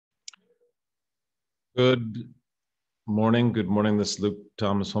Good morning. Good morning. This is Luke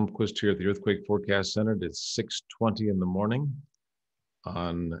Thomas Holmquist here at the Earthquake Forecast Center. It's 6:20 in the morning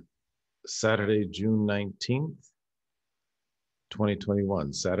on Saturday, June 19th,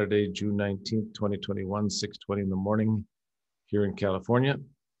 2021. Saturday, June 19th, 2021, 6:20 in the morning here in California.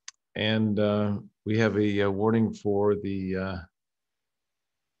 And we have a warning for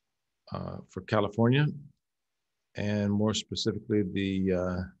California, and more specifically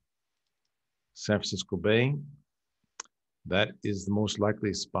the San Francisco Bay. That is the most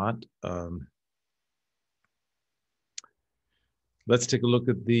likely spot. Let's take a look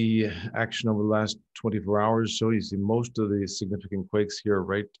at the action over the last 24 hours. So you see most of the significant quakes here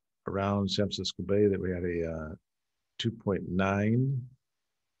right around San Francisco Bay. That we had a 2.9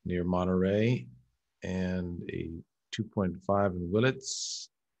 near Monterey and a 2.5 in Willits,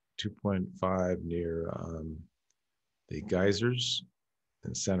 2.5 near the Geysers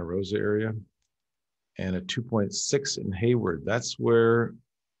in Santa Rosa area, and a 2.6 in Hayward. That's where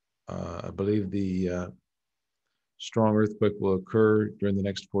I believe the strong earthquake will occur during the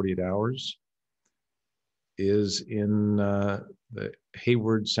next 48 hours, is in the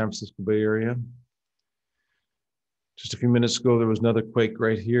Hayward, San Francisco Bay area. Just a few minutes ago, there was another quake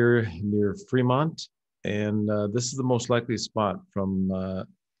right here near Fremont, and this is the most likely spot from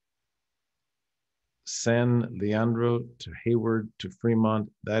San Leandro to Hayward to Fremont.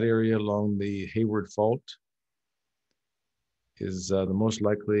 That area along the Hayward Fault is the most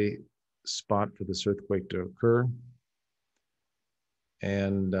likely spot for this earthquake to occur.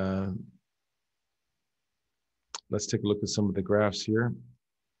 And let's take a look at some of the graphs here.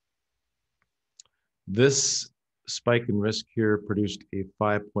 This spike in risk here produced a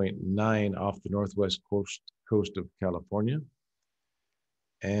 5.9 off the northwest coast of California.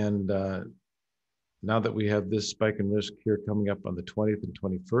 And now that we have this spike in risk here coming up on the 20th and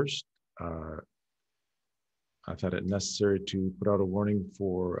 21st, I thought it necessary to put out a warning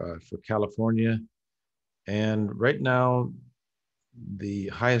for California. And right now, the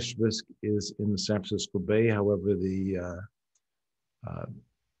highest risk is in the San Francisco Bay. However,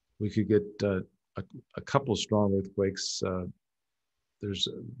 we could get a couple strong earthquakes. There's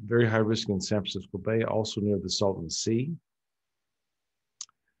a very high risk in San Francisco Bay, also near the Salton Sea.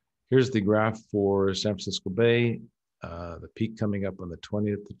 Here's the graph for San Francisco Bay, the peak coming up on the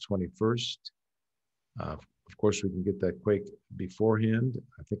 20th to 21st. Of course, we can get that quake beforehand.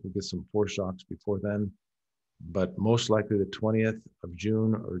 I think we'll get some foreshocks before then, but most likely the 20th of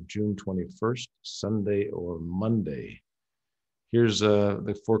June or June 21st, Sunday or Monday. Here's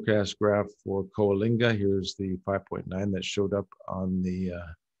the forecast graph for Coalinga. Here's the 5.9 that showed up on the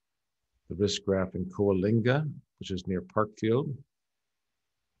risk graph in Coalinga, which is near Parkfield.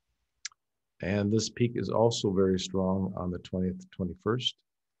 And this peak is also very strong on the 20th to 21st.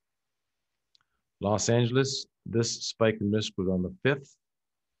 Los Angeles, this spike in risk was on the 5th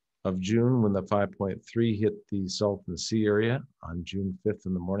of June when the 5.3 hit the Salton Sea area on June 5th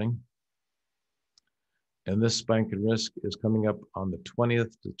in the morning. And this spike in risk is coming up on the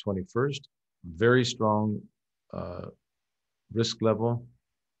 20th to 21st. Very strong risk level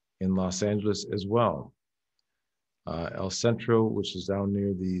in Los Angeles as well. El Centro, which is down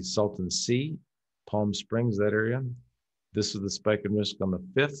near the Salton Sea, Palm Springs, that area. This is the spike in risk on the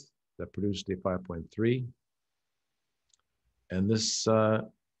 5th that produced a 5.3. And this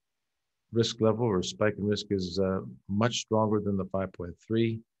risk level or spike in risk is much stronger than the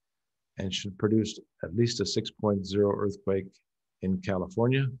 5.3 and should produce at least a 6.0 earthquake in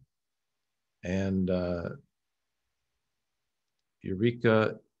California. And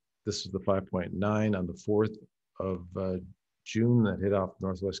Eureka, this is the 5.9 on the 4th of June that hit off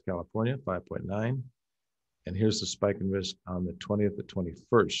Northwest California, 5.9. And here's the spike in risk on the 20th to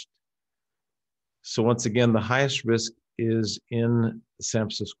 21st. So once again, the highest risk is in San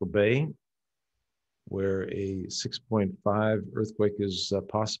Francisco Bay, where a 6.5 earthquake is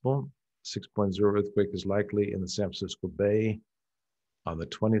possible. 6.0 earthquake is likely in the San Francisco Bay on the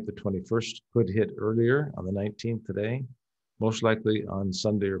 20th to 21st. Could hit earlier on the 19th today, most likely on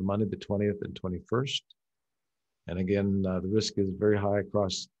Sunday or Monday, the 20th and 21st. And again, the risk is very high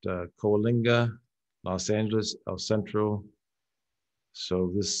across Coalinga, Los Angeles, El Centro.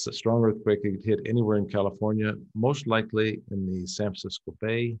 So this strong earthquake could hit anywhere in California, most likely in the San Francisco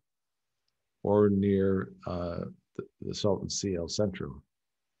Bay or near the Salton Sea, El Centro.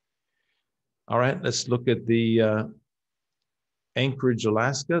 All right, let's look at the Anchorage,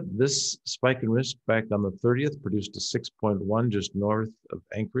 Alaska. This spike in risk back on the 30th produced a 6.1 just north of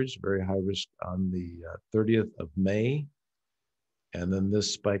Anchorage, very high risk on the 30th of May. And then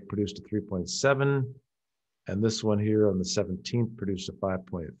this spike produced a 3.7. And this one here on the 17th produced a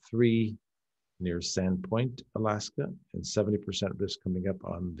 5.3. near Sandpoint, Alaska, and 70% risk coming up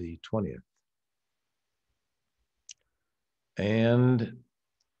on the 20th. And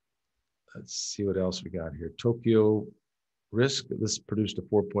let's see what else we got here. Tokyo risk, this produced a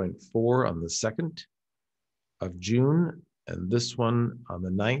 4.4 on the 2nd of June. And this one on the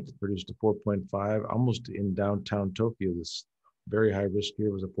 9th produced a 4.5, almost in downtown Tokyo. This very high risk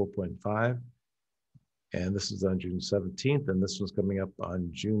here was a 4.5. And this is on June 17th. And this one's coming up on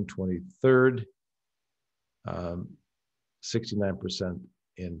June 23rd, 69%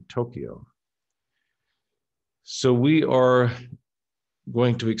 in Tokyo. So we are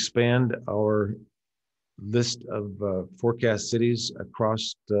going to expand our list of forecast cities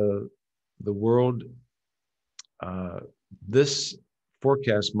across the world. This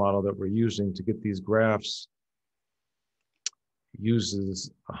forecast model that we're using to get these graphs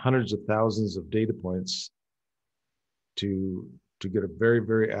uses hundreds of thousands of data points to get a very,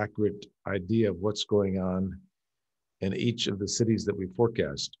 very accurate idea of what's going on in each of the cities that we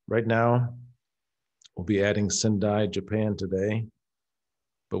forecast. Right now, we'll be adding Sendai, Japan today,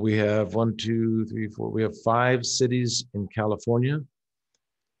 but we have 1, 2, 3, 4, we have 5 cities in California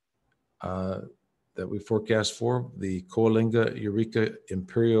that we forecast for, the Coalinga, Eureka,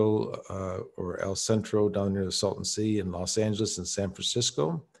 Imperial, or El Centro down near the Salton Sea, in Los Angeles and San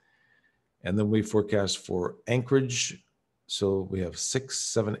Francisco. And then we forecast for Anchorage. So we have 6,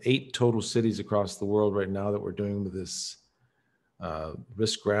 7, 8 total cities across the world right now that we're doing with this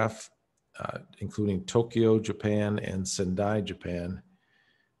risk graph, including Tokyo, Japan, and Sendai, Japan.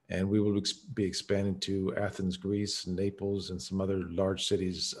 And we will be expanding to Athens, Greece, Naples, and some other large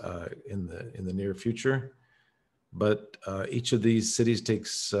cities in the near future. But each of these cities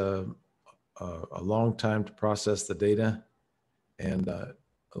takes a long time to process the data and a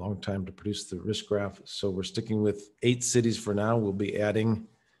long time to produce the risk graph. So we're sticking with 8 cities for now. We'll be adding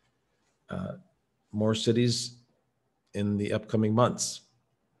more cities in the upcoming months.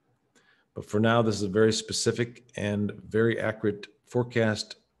 But for now, this is a very specific and very accurate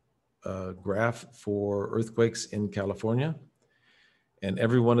forecast graph for earthquakes in California. And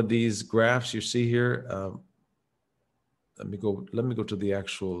every one of these graphs you see here, let me go to the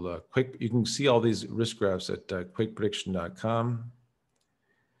actual quake. You can see all these risk graphs at quakeprediction.com.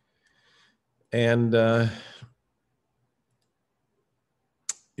 And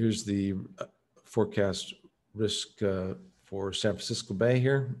here's the forecast risk for San Francisco Bay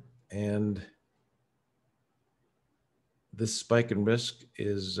here. And this spike in risk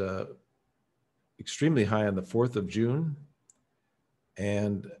is extremely high on the 4th of June.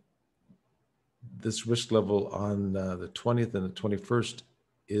 And this risk level on the 20th and the 21st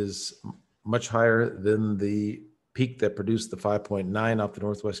is much higher than the peak that produced the 5.9 off the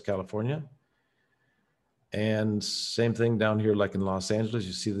Northwest California. And same thing down here, like in Los Angeles,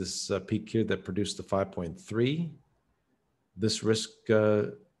 you see this peak here that produced the 5.3. This risk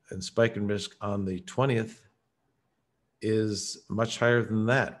and spike in risk on the 20th is much higher than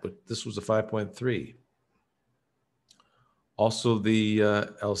that, but this was a 5.3. Also, the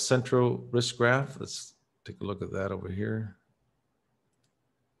El Centro risk graph, let's take a look at that over here.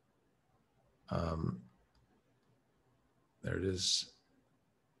 There it is.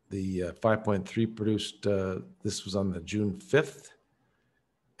 The 5.3 produced, this was on the June 5th,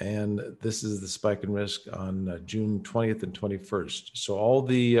 and this is the spike in risk on June 20th and 21st. So all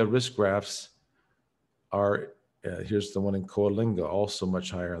the risk graphs are, here's the one in Coalinga, also much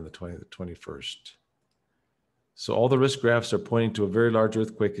higher on the 20th and 21st. So all the risk graphs are pointing to a very large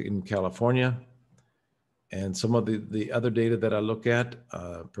earthquake in California. And some of the other data that I look at,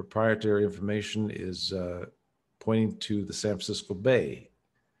 proprietary information, is pointing to the San Francisco Bay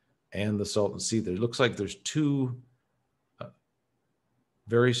and the Salton Sea. There looks like there's 2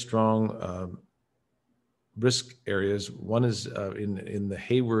 very strong risk areas. One is in the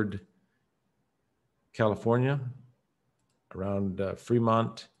Hayward, California, around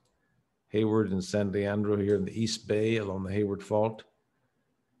Fremont, Hayward, and San Leandro here in the East Bay along the Hayward Fault.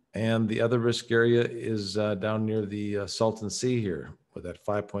 And the other risk area is down near the Salton Sea here with that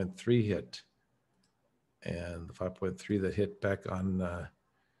 5.3 hit. And the 5.3 that hit back on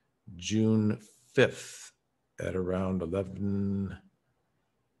June 5th at around about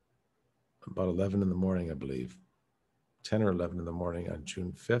 11 in the morning, I believe, 10 or 11 in the morning on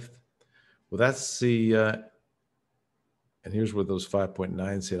June 5th. Well, that's the, and here's where those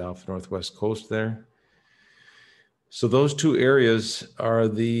 5.9s hit off the Northwest coast there. So those 2 areas are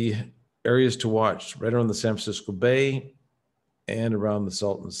the areas to watch, right around the San Francisco Bay and around the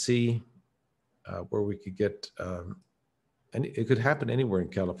Salton Sea, where we could get, and it could happen anywhere in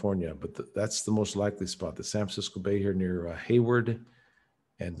California, but that's the most likely spot, the San Francisco Bay here near Hayward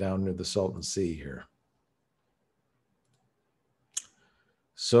and down near the Salton Sea here.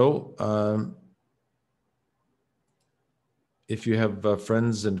 So if you have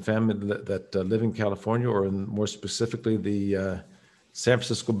friends and family that live in California, or more specifically the San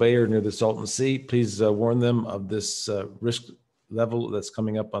Francisco Bay or near the Salton Sea, please warn them of this risk level that's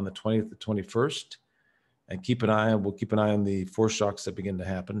coming up on the 20th to 21st. And we'll keep an eye on the foreshocks that begin to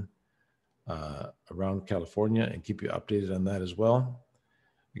happen around California, and keep you updated on that as well.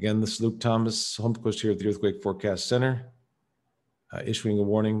 Again, this is Luke Thomas, Home Coast here at the Earthquake Forecast Center, issuing a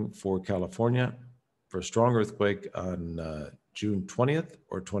warning for California for a strong earthquake on June 20th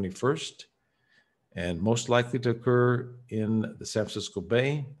or 21st, and most likely to occur in the San Francisco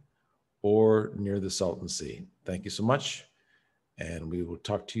Bay or near the Salton Sea. Thank you so much, and we will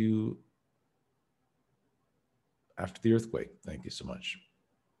talk to you after the earthquake. Thank you so much.